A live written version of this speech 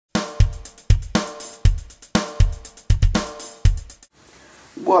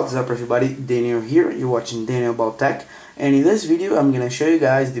What's up everybody, Daniel here, you're watching Daniel About Tech, and in this video I'm gonna show you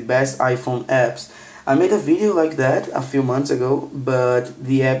guys the best iPhone apps. I made a video like that a few months ago, but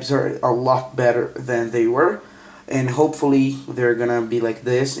the apps are a lot better than they were, and hopefully they're gonna be like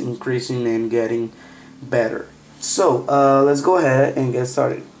this, increasing and getting better. So let's go ahead and get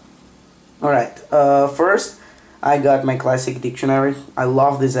started. Alright, first I got my classic dictionary. I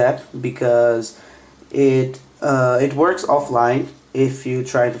love this app because it works offline. If you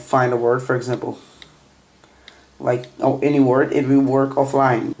try to find a word, for example, like any word, it will work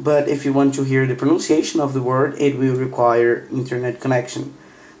offline. But if you want to hear the pronunciation of the word, it will require internet connection.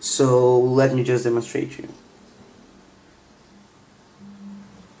 So let me just demonstrate you.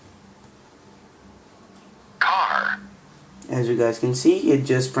 Car. As you guys can see, it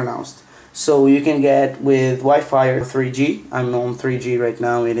just pronounced. So you can get with Wi-Fi or 3G. I'm on 3G right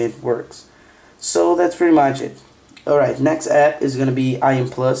now and it works. So that's pretty much it. Alright, next app is gonna be IM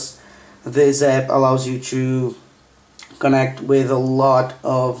Plus. This app allows you to connect with a lot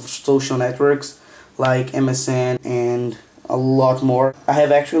of social networks like MSN and a lot more. I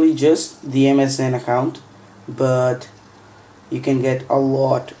have actually just the MSN account, but you can get a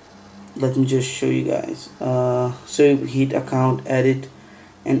lot. Let me just show you guys. So you hit account, edit,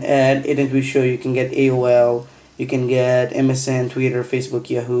 and add, it will show you can get AOL, you can get MSN, Twitter, Facebook,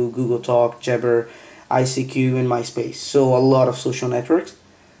 Yahoo, Google Talk, Jabber, ICQ, and MySpace. So a lot of social networks,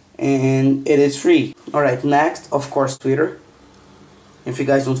 and it is free. Alright, next, of course, Twitter. If you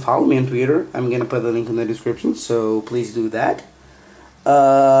guys don't follow me on Twitter, I'm gonna put the link in the description, so please do that.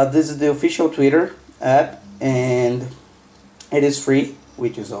 This is the official Twitter app, and it is free,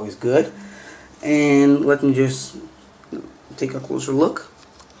 which is always good. And let me just take a closer look.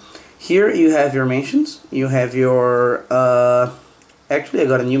 Here you have your mentions, you have your actually I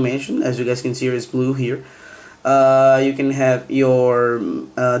got a new mention, as you guys can see here, it's blue here. You can have your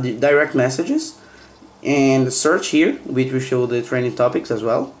direct messages and search here, which will show the trending topics as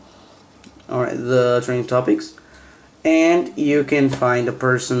well. Alright, the trending topics, and you can find a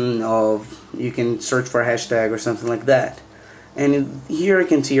person of, you can search for a hashtag or something like that. And here you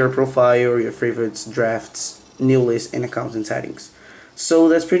can see your profile, your favorites, drafts, new list, and account and settings. So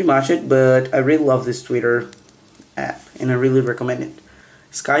that's pretty much it, but I really love this Twitter app and I really recommend it.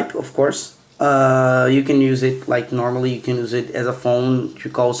 Skype, of course, you can use it like normally. You can use it as a phone to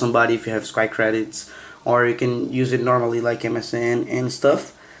call somebody if you have Skype credits, or you can use it normally like MSN and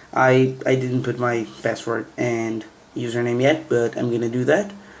stuff. I didn't put my password and username yet, but I'm gonna do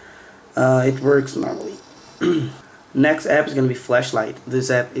that. It works normally. Next app is gonna be Flashlight. This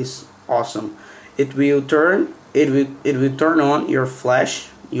app is awesome. It will turn on your flash,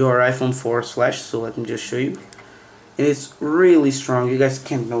 your iPhone 4's flash. So let me just show you. And it's really strong. You guys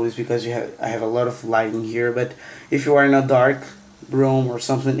can't notice because I have a lot of lighting here, but if you are in a dark room or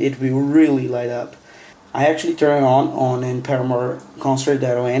something, it will really light up. I actually turned it on in Paramore concert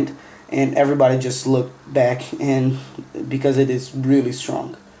that I went, and everybody just looked back, and because it is really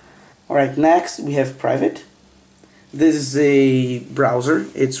strong. Alright, next we have Private. This is a browser.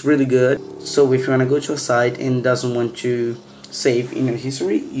 It's really good. So if you want to go to a site and doesn't want to save in your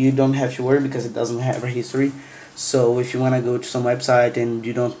history, you don't have to worry because it doesn't have a history. So if you want to go to some website and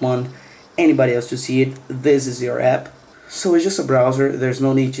you don't want anybody else to see it, this is your app. So it's just a browser. There's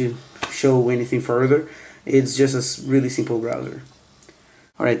no need to show anything further. It's just a really simple browser.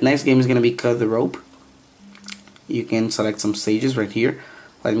 Alright, next game is going to be Cut the Rope. You can select some stages right here.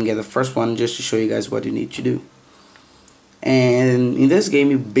 Let me get the first one just to show you guys what you need to do. And in this game,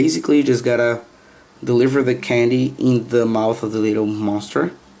 you basically just gotta deliver the candy in the mouth of the little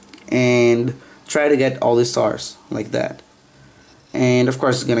monster and try to get all the stars like that. And of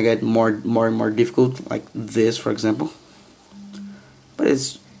course, it's gonna get more and more difficult, like this, for example. But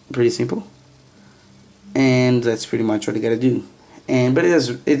it's pretty simple, and that's pretty much what you gotta do. But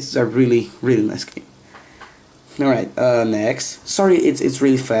it's a really nice game. Alright, next. Sorry, it's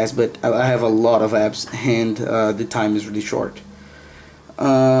really fast, but I have a lot of apps and the time is really short.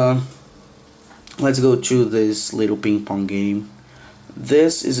 Let's go to this little ping pong game.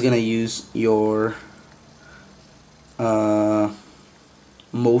 This is gonna use your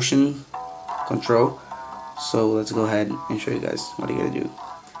motion control. So let's go ahead and show you guys what you gotta do.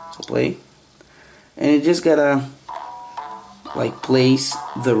 So play, and you just gotta like place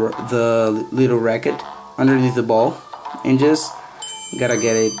the little racket underneath the ball, and just gotta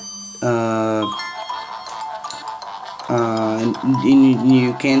get it, and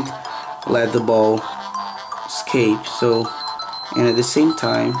you can't let the ball escape. So, and at the same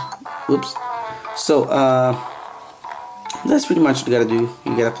time, whoops, so that's pretty much what you gotta do.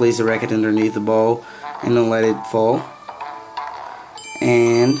 You gotta place the racket underneath the ball and don't let it fall.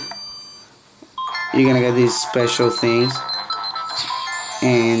 and you're gonna get these special things,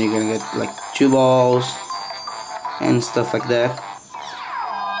 and you're gonna get like 2 balls and stuff like that.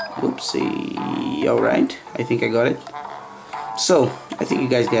 Oopsie. Alright, I think I got it. So I think you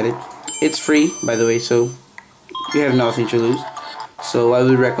guys get it. It's free, by the way, so you have nothing to lose. So I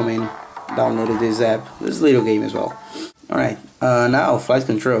would recommend downloading this app, this little game as well. Alright, now Flight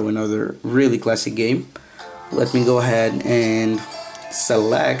Control, another really classic game. Let me go ahead and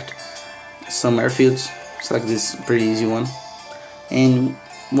select some airfields. Select this pretty easy one, and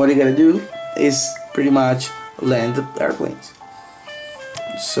what you gotta do is pretty much land the airplanes.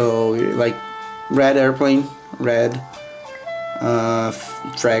 So you're like red airplane, red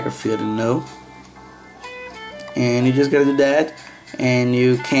track or field, no, and you just gotta do that, and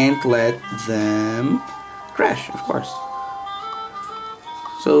you can't let them crash, of course.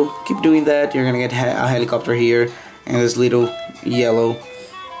 So keep doing that. You're gonna get a helicopter here and this little yellow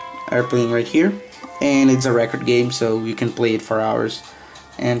airplane right here, and it's a record game, so you can play it for hours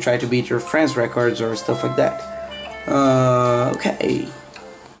and try to beat your friends' records or stuff like that.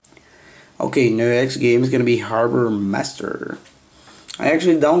 Okay, next game is gonna be Harbor Master. I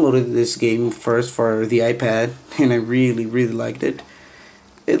actually downloaded this game first for the iPad, and I really liked it.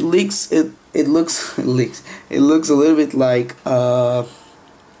 It looks a little bit like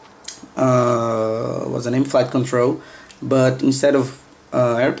what's the name? Flight Control, but instead of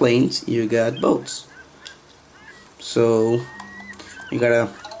airplanes, you got boats. So you gotta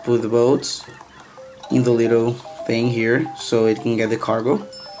put the boats in the little thing here so it can get the cargo,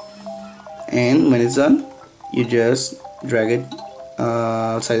 and when it's done, you just drag it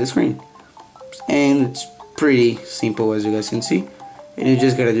outside the screen, and it's pretty simple, as you guys can see. And you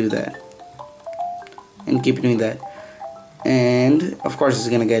just gotta do that and keep doing that. And of course it's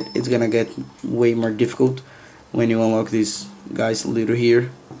gonna get way more difficult when you unlock these guys little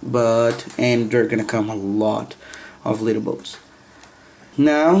here, and they're gonna come a lot of little boats.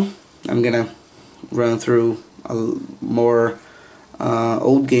 Now I'm gonna run through more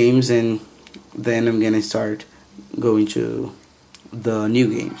old games, and then I'm gonna start going to the new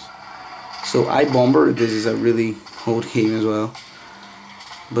games. So iBomber, this is a really old game as well,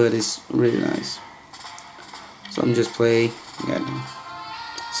 but it's really nice. So I'm just play, got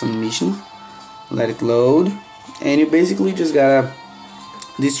some mission, let it load, and you basically just gotta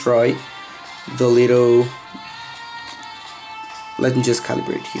destroy the little, let me just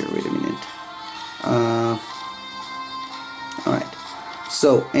calibrate here, wait a minute. Alright,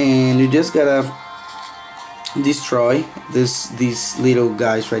 so, and you just gotta destroy these little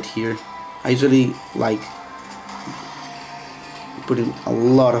guys right here. I usually like putting a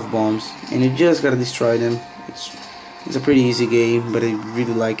lot of bombs, and you just gotta destroy them. It's a pretty easy game, but I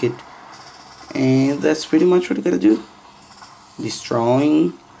really like it, and that's pretty much what you gotta do.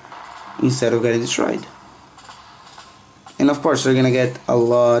 Destroying instead of getting destroyed. And of course you're gonna get a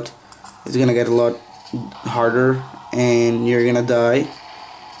lot, it's gonna get a lot harder, and you're gonna die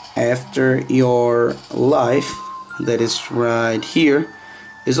after your life, that is right here,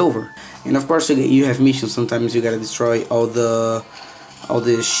 is over. And of course you have missions. Sometimes you gotta destroy all the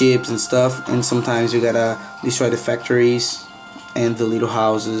ships and stuff, and sometimes you gotta destroy the factories and the little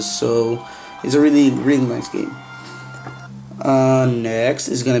houses. So it's a really nice game. Next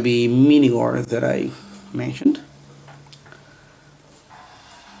is gonna be MiniGore that I mentioned.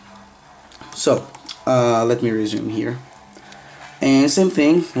 So let me resume here, and same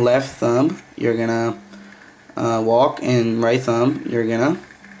thing, left thumb you're gonna walk, and right thumb you're gonna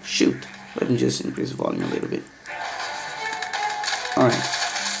shoot. Let me just increase the volume a little bit. Alright,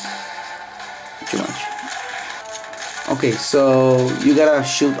 too much. Okay, so you gotta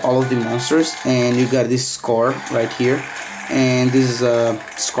shoot all of the monsters, and you got this score right here, and this is a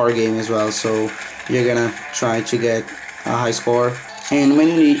score game as well, so you're gonna try to get a high score, and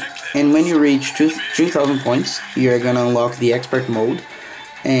when you reach 3,000 points, you're gonna unlock the expert mode.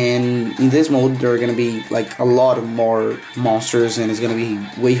 And in this mode there are gonna be like a lot of more monsters, and it's gonna be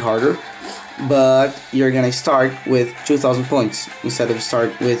way harder, but you're gonna start with 2,000 points instead of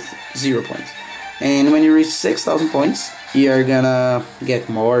start with 0 points. And when you reach 6,000 points, you're gonna get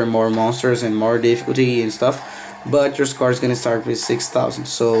more and more monsters and more difficulty and stuff, but your score is gonna start with 6,000,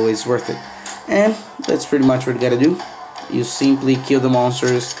 so it's worth it. And that's pretty much what you gotta do. You simply kill the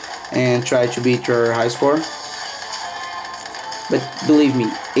monsters and try to beat your high score. But believe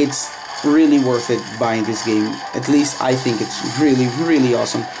me, it's really worth it buying this game. At least I think it's really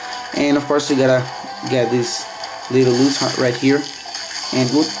awesome. And of course you gotta get this little loot right here,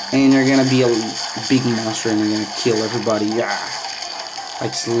 and look, and you're gonna be a big monster, and you're gonna kill everybody. Yeah,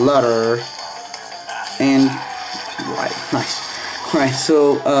 like slaughter. And right, nice. Right,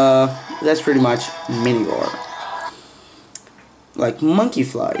 so that's pretty much MiniGore. Like Monkey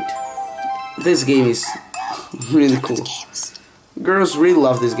Flight. This game is really cool. Girls really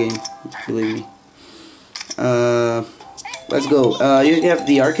love this game, believe me. Let's go. You have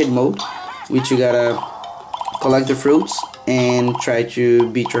the arcade mode, which you gotta collect the fruits and try to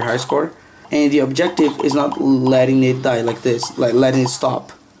beat your high score. And the objective is not letting it die like this, like letting it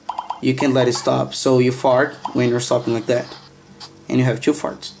stop. You can't let it stop, so you fart when you're stopping like that, and you have 2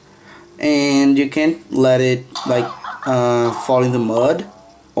 farts. And you can't let it like fall in the mud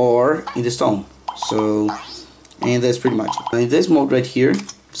or in the stone. So, and that's pretty much it. In this mode right here,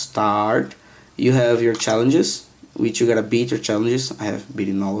 start, you have your challenges, which you gotta beat your challenges. I have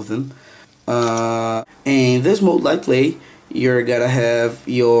beaten all of them. And this mode, like play, you're gonna have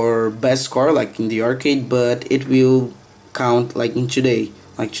your best score like in the arcade, but it will count like in today.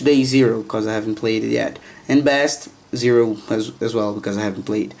 Like today is 0 because I haven't played it yet, and best 0 as well because I haven't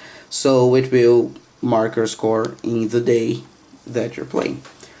played. So it will mark your score in the day that you're playing.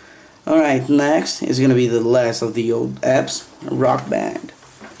 Alright, next is gonna be the last of the old apps, Rock Band.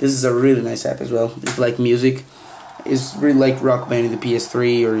 This is a really nice app as well. If you like music, it's really like Rock Band in the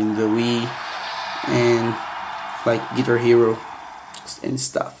PS3 or in the Wii, and like Guitar Hero and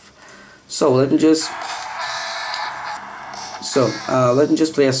stuff. So let me just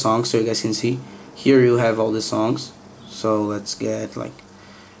play a song so you guys can see. Here you have all the songs. So let's get like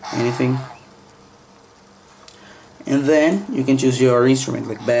anything. And then you can choose your instrument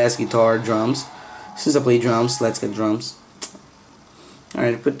like bass, guitar, drums. Since I play drums, let's get drums.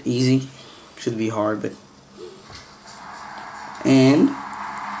 Alright, put easy. Should be hard, but and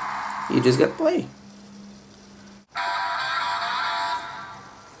you just got play.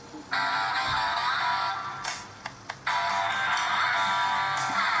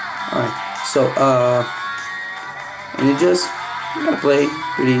 Alright, so and you gotta play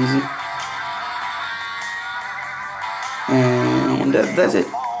pretty easy. And that's it.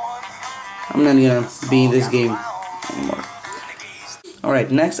 I'm not gonna be in this game anymore.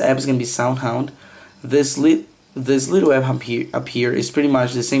 Alright, next app is gonna be SoundHound. This little app up here is pretty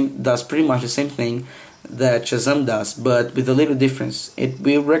much the same, does pretty much the same thing that Shazam does, but with a little difference. It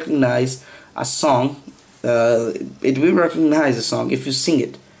will recognize a song. It will recognize a song if you sing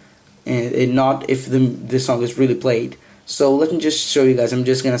it, and not if the song is really played. So let me just show you guys. I'm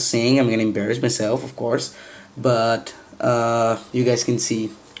just gonna sing. I'm gonna embarrass myself, of course, but you guys can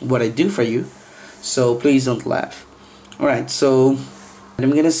see what I do for you. So please don't laugh. Alright, so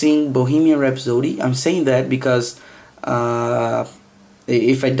I'm gonna sing Bohemian Rhapsody. I'm saying that because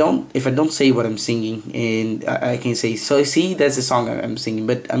if I don't say what I'm singing, and I can say, so see, that's the song I'm singing,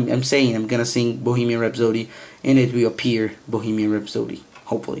 but I'm saying I'm gonna sing Bohemian Rhapsody, and it will appear Bohemian Rhapsody,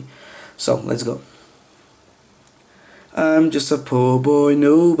 hopefully. So let's go. I'm just a poor boy,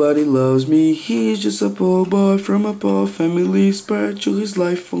 nobody loves me. He's just a poor boy from a poor family, spared to his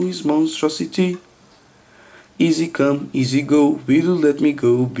life from his monstrosity. Easy come, easy go, will you let me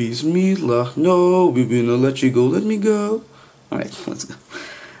go? Bismillah, no, we will not let you go, let me go. Alright, let's go.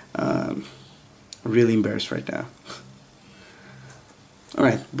 I'm really embarrassed right now.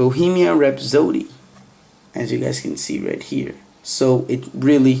 Alright, Bohemian Rhapsody, as you guys can see right here. So it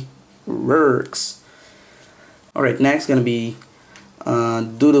really works. Alright, next gonna be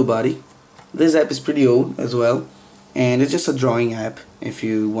Doodle Buddy. This app is pretty old as well, and it's just a drawing app. If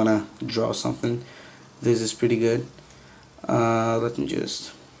you wanna draw something, this is pretty good. Let me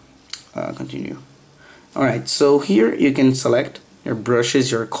just continue. Alright, so here you can select your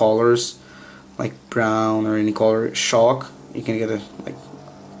brushes, your colors, like brown or any color. Shock, you can get a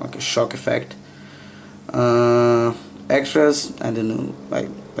like a shock effect. Extras, I don't know,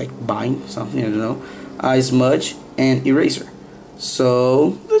 like bind something, I don't know. Smudge and eraser.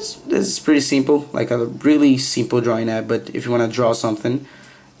 So this is pretty simple, like a really simple drawing app, but if you want to draw something,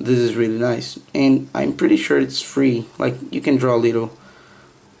 this is really nice, and I'm pretty sure it's free. Like you can draw little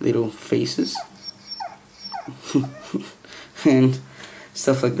faces and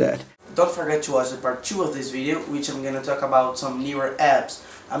stuff like that. Don't forget to watch the part 2 of this video, which I'm gonna talk about some newer apps.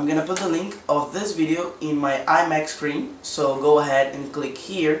 I'm gonna put the link of this video in my iMac screen, so go ahead and click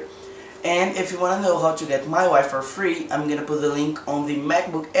here. And if you want to know how to get my Wi-Fi for free, I'm gonna put the link on the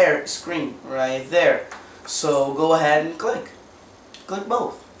MacBook Air screen right there. So go ahead and click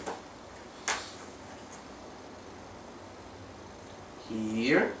both.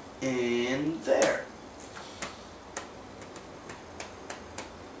 Here and there.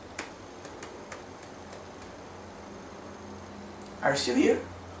 Are you still here?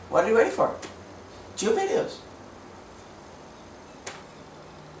 What are you waiting for? 2 videos.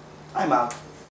 I'm out.